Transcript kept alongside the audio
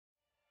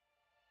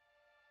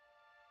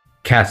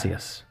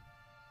Caseus,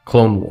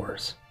 Clone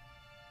Wars.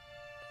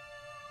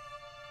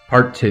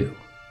 Part 2.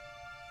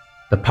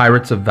 The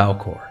Pirates of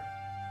Valcor.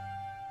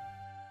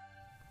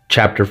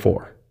 Chapter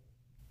 4.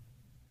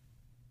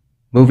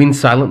 Moving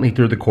silently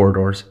through the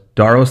corridors,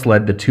 Daros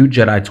led the two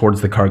Jedi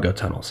towards the cargo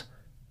tunnels.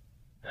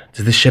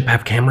 Does this ship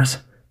have cameras?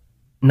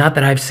 Not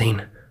that I've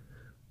seen.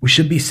 We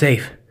should be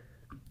safe,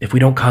 if we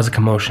don't cause a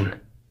commotion.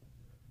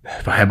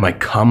 If I had my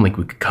comlink,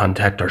 we could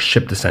contact our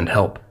ship to send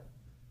help.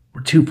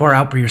 We're too far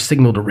out for your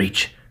signal to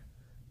reach.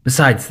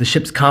 Besides, the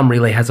ship's comm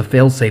relay has a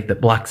failsafe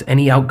that blocks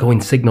any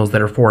outgoing signals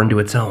that are foreign to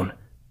its own.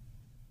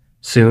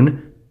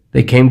 Soon,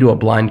 they came to a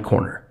blind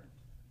corner.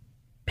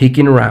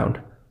 Peeking around,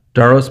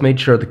 Daros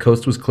made sure the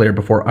coast was clear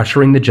before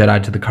ushering the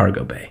Jedi to the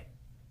cargo bay.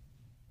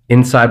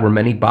 Inside were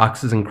many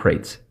boxes and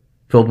crates,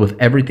 filled with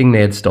everything they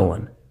had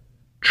stolen.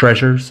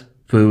 Treasures,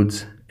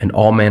 foods, and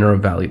all manner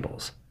of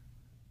valuables.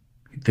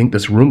 You'd think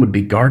this room would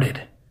be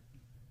guarded.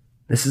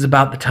 This is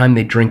about the time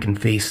they drink and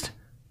feast.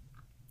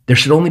 There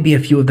should only be a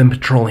few of them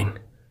patrolling.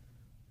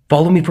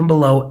 Follow me from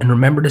below and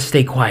remember to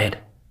stay quiet.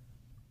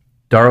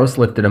 Daros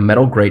lifted a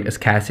metal grate as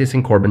Caseus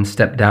and Corbin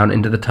stepped down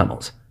into the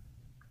tunnels.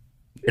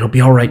 It'll be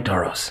all right,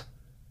 Daros.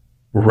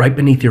 We're right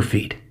beneath your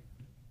feet.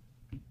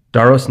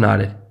 Daros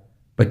nodded,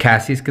 but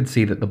Caseus could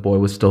see that the boy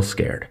was still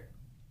scared.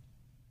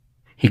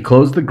 He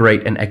closed the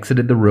grate and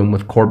exited the room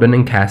with Corbin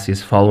and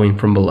Caseus following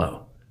from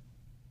below.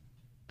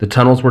 The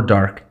tunnels were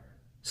dark,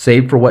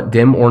 save for what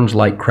dim orange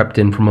light crept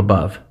in from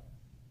above.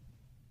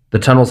 The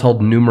tunnels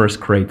held numerous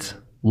crates,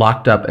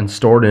 locked up and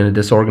stored in a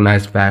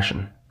disorganized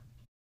fashion.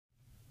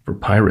 For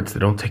pirates,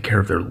 they don't take care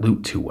of their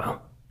loot too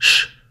well.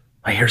 Shh,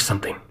 I hear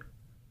something.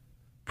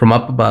 From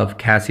up above,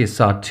 Caseus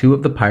saw two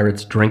of the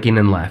pirates drinking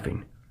and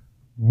laughing.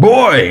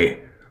 Boy,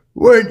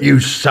 weren't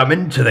you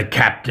summoned to the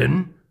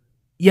captain?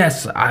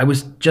 Yes, I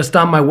was just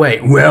on my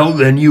way. Well,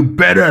 then you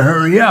better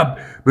hurry up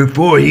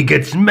before he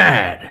gets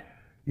mad.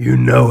 You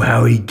know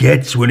how he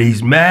gets when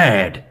he's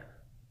mad.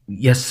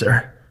 Yes,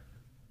 sir.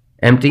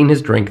 Emptying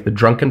his drink, the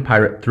drunken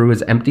pirate threw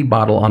his empty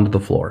bottle onto the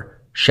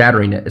floor,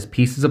 shattering it as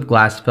pieces of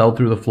glass fell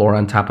through the floor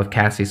on top of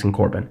Caseus and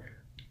Corbin.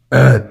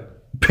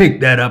 Pick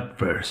that up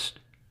first.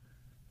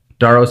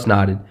 Daros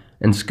nodded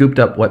and scooped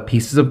up what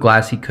pieces of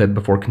glass he could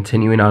before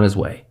continuing on his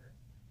way.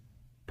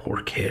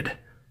 Poor kid.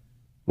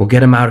 We'll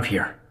get him out of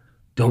here.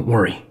 Don't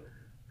worry.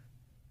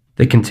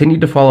 They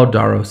continued to follow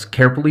Daros,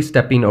 carefully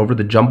stepping over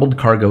the jumbled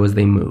cargo as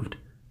they moved.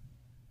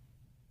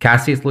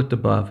 Caseus looked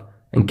above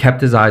and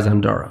kept his eyes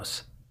on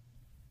Daros.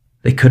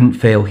 They couldn't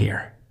fail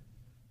here.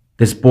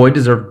 This boy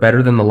deserved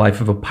better than the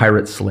life of a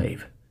pirate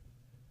slave.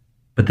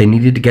 But they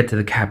needed to get to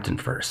the captain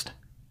first.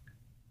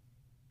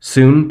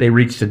 Soon they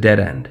reached a dead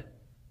end.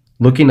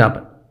 Looking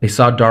up, they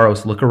saw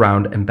Daros look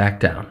around and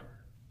back down.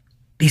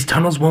 These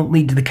tunnels won't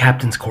lead to the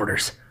captain's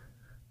quarters.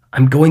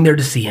 I'm going there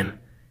to see him.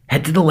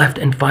 Head to the left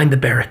and find the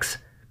barracks.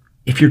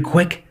 If you're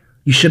quick,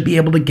 you should be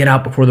able to get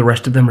out before the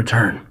rest of them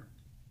return.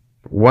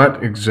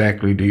 What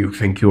exactly do you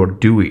think you're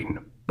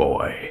doing,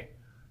 boy?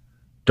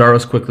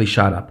 Daros quickly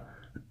shot up.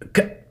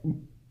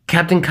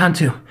 Captain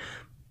Cantu,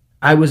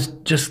 I was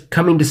just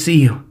coming to see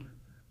you.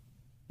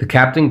 The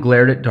captain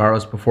glared at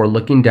Daros before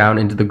looking down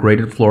into the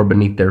grated floor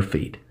beneath their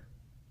feet.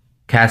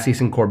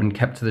 Caseus and Corbin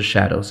kept to the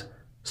shadows,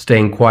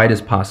 staying quiet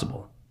as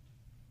possible.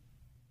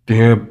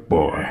 Dear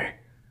boy,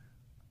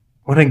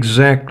 what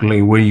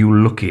exactly were you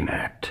looking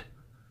at?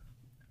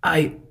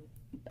 I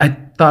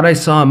thought I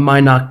saw a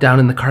Minoc down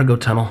in the cargo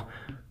tunnel.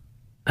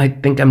 I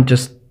think I'm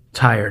just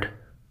tired.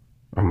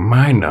 A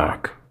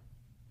Minoc?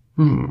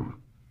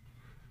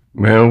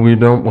 Well, we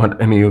don't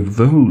want any of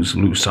those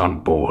loose on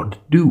board,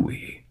 do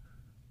we?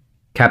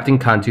 Captain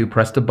Cantu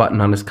pressed a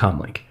button on his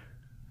comlink.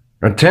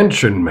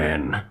 Attention,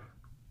 men.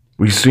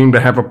 We seem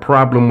to have a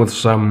problem with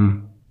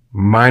some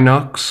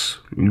Minocs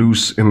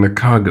loose in the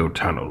cargo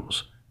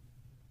tunnels.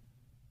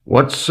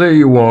 What say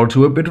you all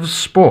to a bit of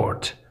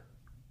sport?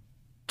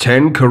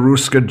 10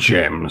 Karuska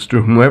gems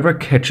to whoever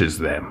catches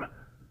them.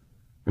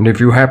 And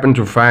if you happen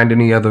to find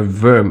any other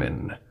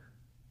vermin,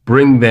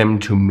 bring them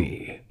to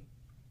me.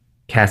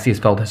 Caseus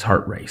felt his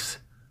heart race.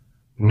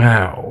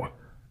 Now,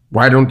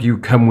 why don't you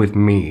come with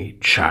me,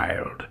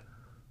 child?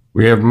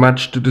 We have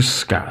much to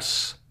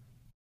discuss.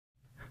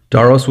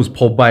 Daros was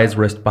pulled by his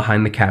wrist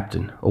behind the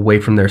captain,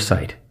 away from their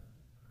sight.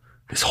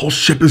 This whole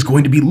ship is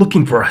going to be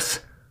looking for us.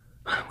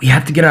 We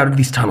have to get out of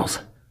these tunnels.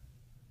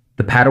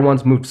 The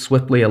Padawans moved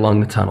swiftly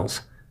along the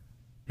tunnels.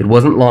 It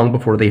wasn't long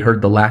before they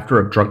heard the laughter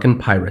of drunken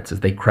pirates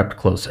as they crept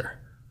closer.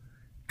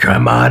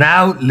 Come on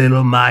out,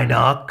 little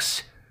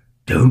Minocs.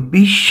 Don't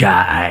be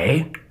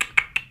shy.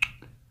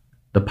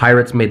 The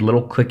pirates made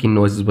little clicking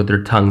noises with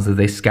their tongues as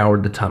they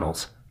scoured the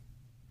tunnels.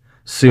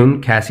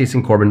 Soon, Caseus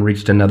and Corbin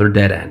reached another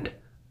dead end.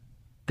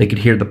 They could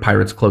hear the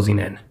pirates closing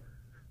in.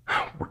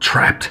 We're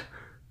trapped.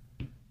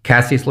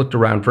 Caseus looked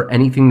around for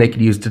anything they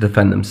could use to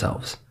defend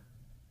themselves.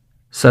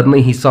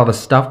 Suddenly, he saw the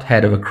stuffed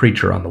head of a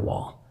creature on the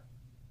wall.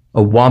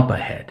 A wampa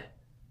head,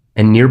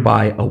 and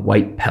nearby a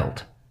white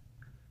pelt.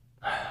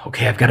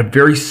 Okay, I've got a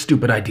very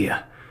stupid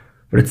idea,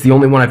 but it's the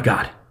only one I've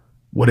got.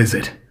 What is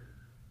it?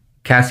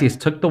 Caseus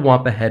took the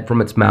wampa head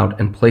from its mount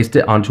and placed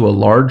it onto a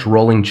large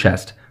rolling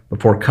chest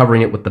before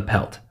covering it with the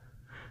pelt.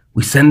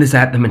 We send this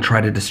at them and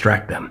try to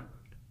distract them.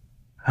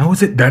 How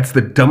is it that's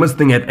the dumbest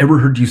thing I've ever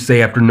heard you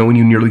say after knowing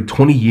you nearly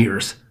 20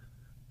 years?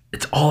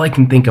 It's all I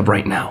can think of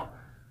right now.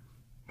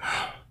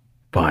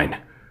 Fine.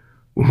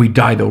 When we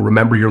die, though,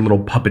 remember your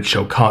little puppet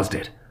show caused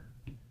it.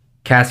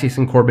 Caseus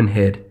and Corbin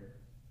hid,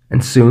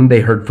 and soon they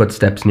heard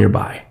footsteps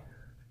nearby.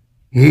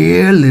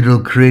 Here,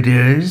 little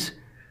critters.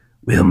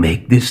 We'll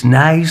make this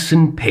nice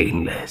and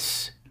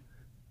painless.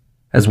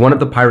 As one of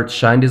the pirates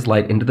shined his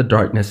light into the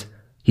darkness,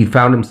 he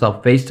found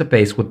himself face to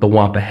face with the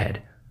wampa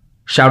head.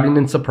 Shouting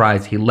in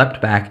surprise, he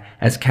leapt back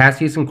as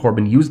Caseus and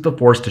Corbin used the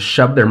force to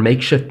shove their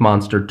makeshift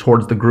monster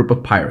towards the group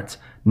of pirates,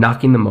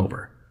 knocking them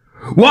over.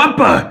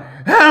 Wampa!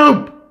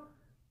 Help!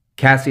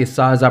 Caseus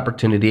saw his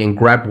opportunity and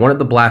grabbed one of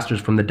the blasters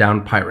from the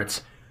downed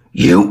pirates.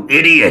 You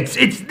idiots!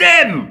 It's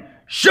them!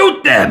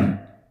 Shoot them!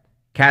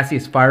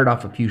 Caseus fired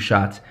off a few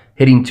shots,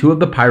 hitting two of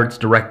the pirates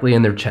directly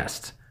in their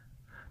chests.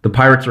 The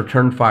pirates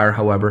returned fire,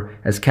 however,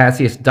 as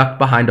Caseus ducked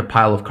behind a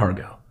pile of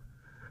cargo.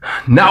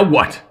 Now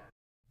what?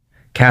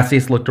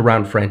 Caseus looked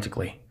around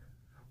frantically.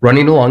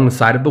 Running along the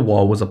side of the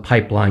wall was a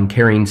pipeline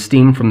carrying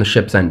steam from the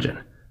ship's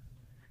engine.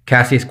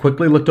 Caseus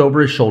quickly looked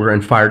over his shoulder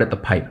and fired at the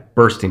pipe,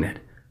 bursting it.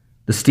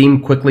 The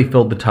steam quickly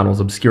filled the tunnels,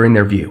 obscuring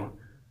their view.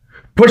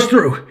 Push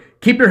through!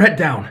 Keep your head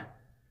down!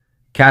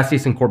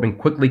 Caseus and Corbin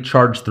quickly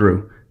charged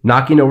through,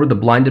 knocking over the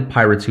blinded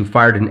pirates who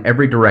fired in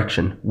every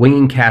direction,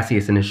 winging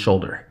Caseus in his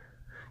shoulder.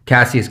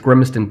 Caseus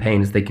grimaced in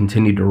pain as they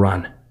continued to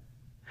run.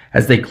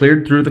 As they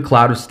cleared through the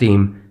cloud of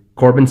steam,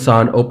 Corbin saw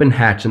an open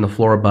hatch in the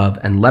floor above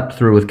and leapt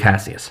through with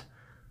Caseus.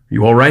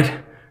 You all right?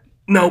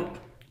 No,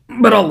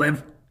 but I'll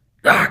live.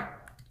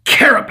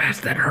 Carapace,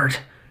 that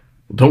hurt.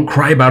 Don't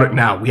cry about it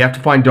now. We have to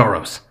find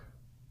Daros.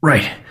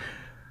 Right.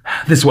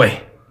 This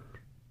way.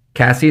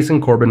 Caseus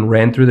and Corbin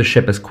ran through the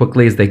ship as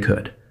quickly as they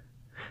could.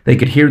 They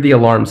could hear the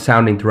alarm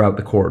sounding throughout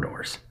the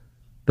corridors.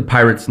 The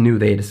pirates knew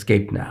they had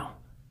escaped now.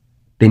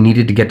 They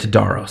needed to get to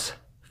Daros,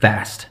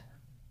 fast.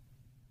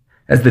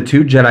 As the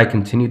two Jedi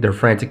continued their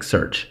frantic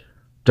search,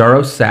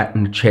 Daros sat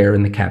in a chair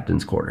in the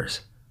captain's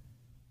quarters.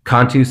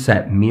 Cantu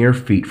sat mere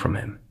feet from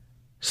him,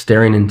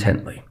 staring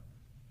intently.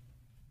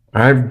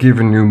 I've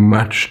given you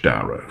much,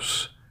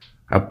 Daros.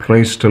 A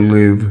place to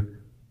live,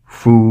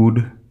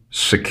 food,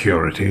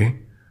 security.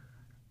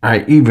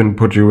 I even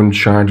put you in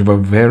charge of a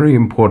very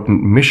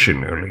important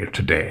mission earlier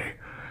today,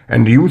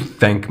 and you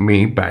thank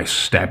me by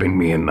stabbing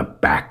me in the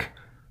back.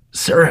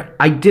 Sir,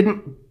 I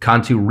didn't...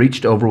 Cantu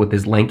reached over with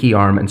his lanky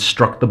arm and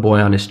struck the boy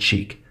on his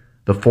cheek.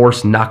 The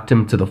force knocked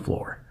him to the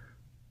floor.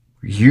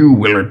 You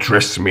will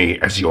address me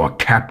as your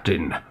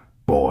captain,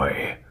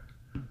 boy.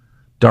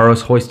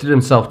 Daros hoisted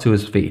himself to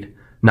his feet,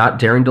 not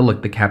daring to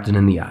look the captain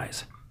in the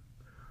eyes.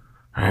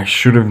 I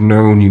should have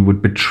known you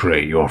would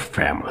betray your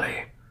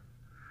family.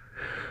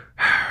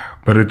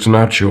 But it's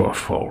not your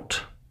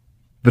fault.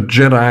 The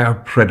Jedi are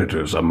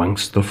predators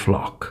amongst the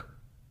flock.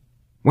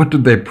 What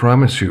did they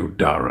promise you,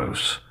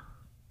 Daros?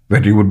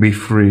 That you would be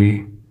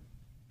free?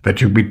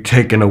 That you'd be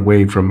taken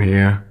away from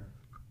here?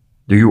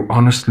 Do you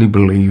honestly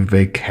believe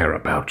they care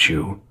about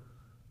you?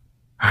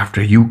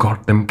 After you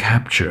got them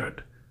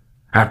captured?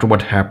 After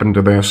what happened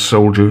to their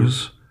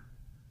soldiers?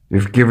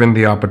 If given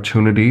the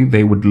opportunity,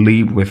 they would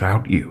leave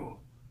without you.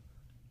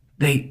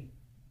 They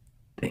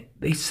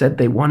said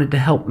they wanted to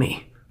help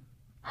me.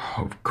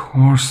 Of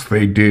course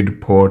they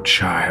did, poor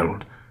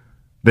child.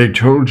 They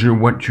told you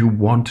what you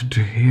wanted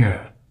to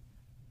hear.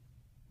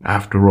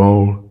 After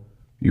all,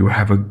 you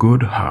have a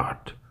good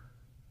heart,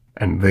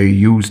 and they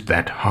used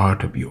that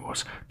heart of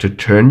yours to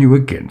turn you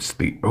against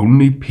the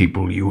only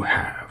people you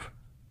have.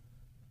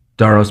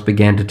 Daros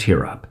began to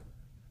tear up.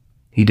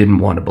 He didn't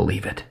want to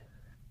believe it.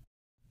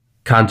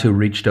 Cantu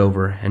reached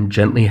over and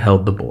gently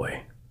held the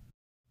boy.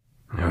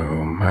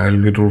 Oh, my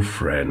little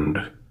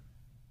friend,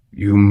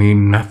 you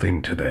mean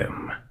nothing to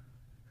them.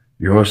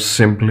 You're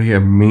simply a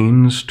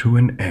means to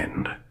an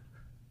end.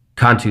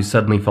 Cantu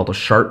suddenly felt a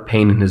sharp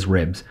pain in his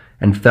ribs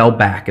and fell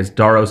back as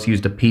Daros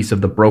used a piece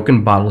of the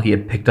broken bottle he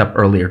had picked up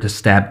earlier to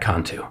stab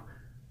Cantu.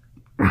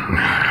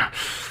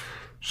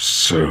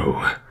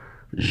 So,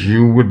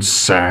 you would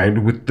side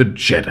with the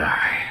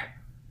Jedi?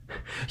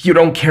 You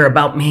don't care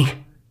about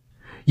me.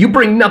 You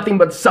bring nothing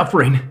but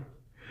suffering.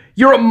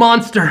 You're a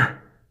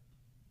monster.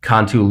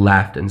 Cantu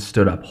laughed and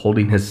stood up,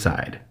 holding his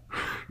side.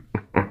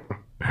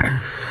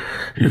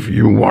 If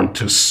you want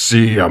to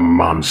see a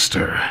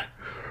monster,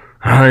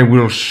 I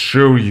will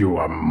show you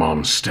a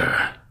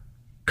monster.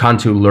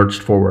 Cantu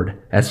lurched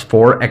forward as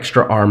 4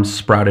 extra arms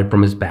sprouted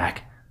from his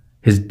back.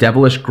 His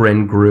devilish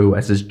grin grew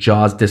as his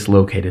jaws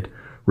dislocated,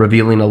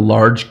 revealing a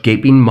large,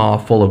 gaping maw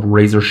full of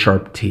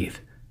razor-sharp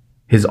teeth.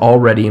 His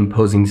already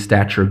imposing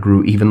stature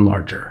grew even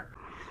larger.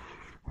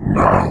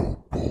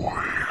 Now,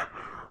 boy,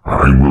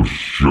 I will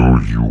show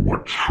you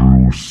what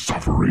true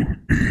suffering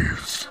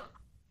is.